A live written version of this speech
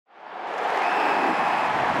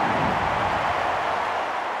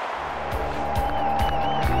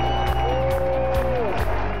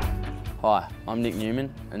I'm Nic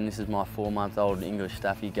Newman, and this is my 4-month-old English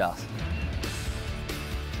Staffy, Gus.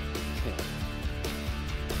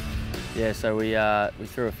 Yeah, so we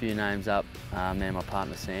threw a few names up, me and my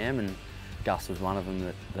partner Sam, and Gus was one of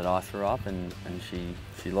them that I threw up, and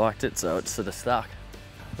she liked it, so it sort of stuck.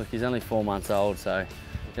 Look, he's only 4 months old, so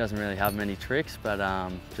he doesn't really have many tricks, but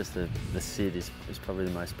just the sit is probably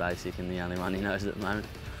the most basic and the only one he knows at the moment.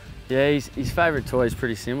 Yeah, his favourite toy is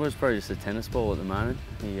pretty simple. It's probably just a tennis ball at the moment.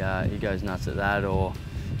 He goes nuts at that, or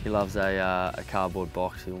he loves a cardboard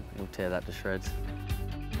box. He'll tear that to shreds.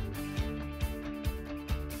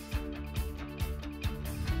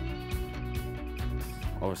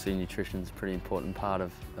 Obviously, nutrition's a pretty important part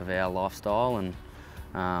of our lifestyle,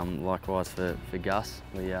 and likewise for Gus.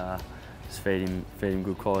 We just feed him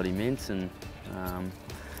good quality mints, and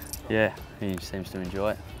yeah, he seems to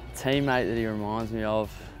enjoy it. Teammate that he reminds me of,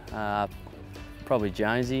 probably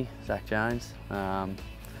Jonesy, Zach Jones.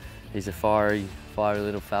 He's a fiery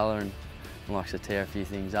little fella and likes to tear a few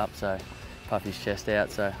things up, so puff his chest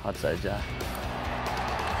out, so I'd say Jack.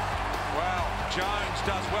 Well, Jones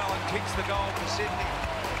does well and kicks the goal for Sydney.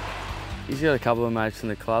 He's got a couple of mates in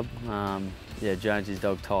the club. Yeah, Jonesy's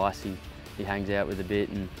dog Tice, he hangs out with a bit,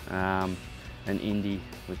 and Indy,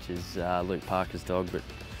 which is Luke Parker's dog, but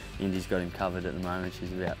Indy's got him covered at the moment.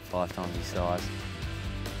 She's about 5 times his size.